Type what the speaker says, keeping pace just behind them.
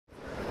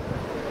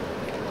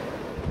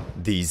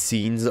These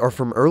scenes are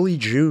from early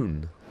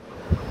June.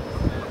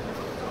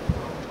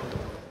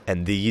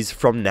 And these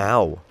from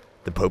now.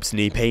 The Pope's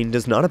knee pain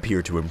does not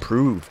appear to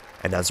improve,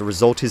 and as a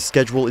result his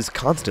schedule is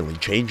constantly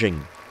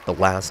changing. The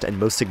last and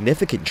most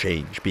significant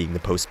change being the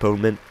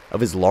postponement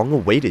of his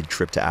long-awaited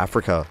trip to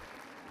Africa.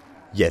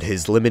 Yet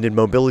his limited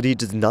mobility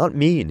does not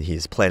mean he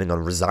is planning on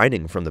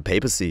resigning from the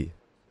papacy.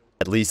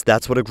 At least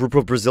that's what a group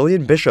of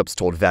Brazilian bishops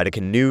told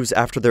Vatican News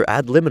after their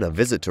ad limina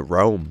visit to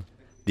Rome.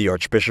 The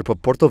Archbishop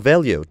of Porto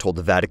Velho told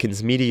the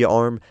Vatican's media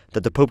arm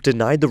that the Pope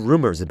denied the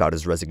rumors about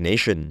his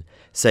resignation,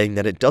 saying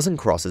that it doesn't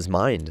cross his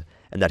mind,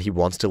 and that he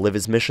wants to live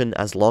his mission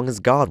as long as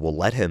God will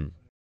let him.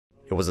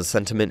 It was a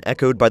sentiment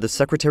echoed by the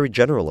Secretary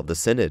General of the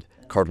Synod,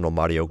 Cardinal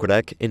Mario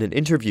Grech, in an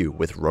interview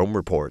with Rome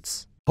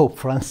Reports. Pope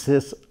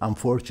Francis,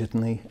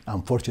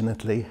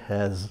 unfortunately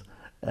has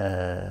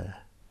an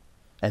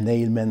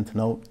ailment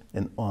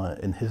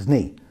in his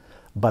knee.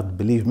 But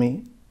believe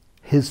me,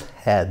 his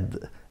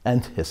head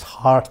and his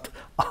heart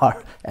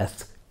are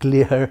as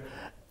clear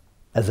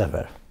as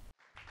ever.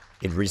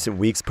 In recent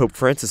weeks, Pope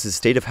Francis's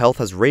state of health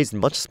has raised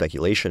much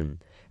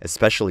speculation,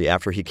 especially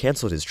after he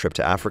canceled his trip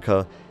to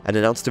Africa and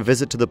announced a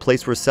visit to the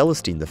place where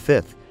Celestine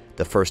V,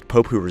 the first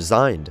pope who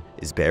resigned,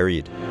 is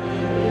buried.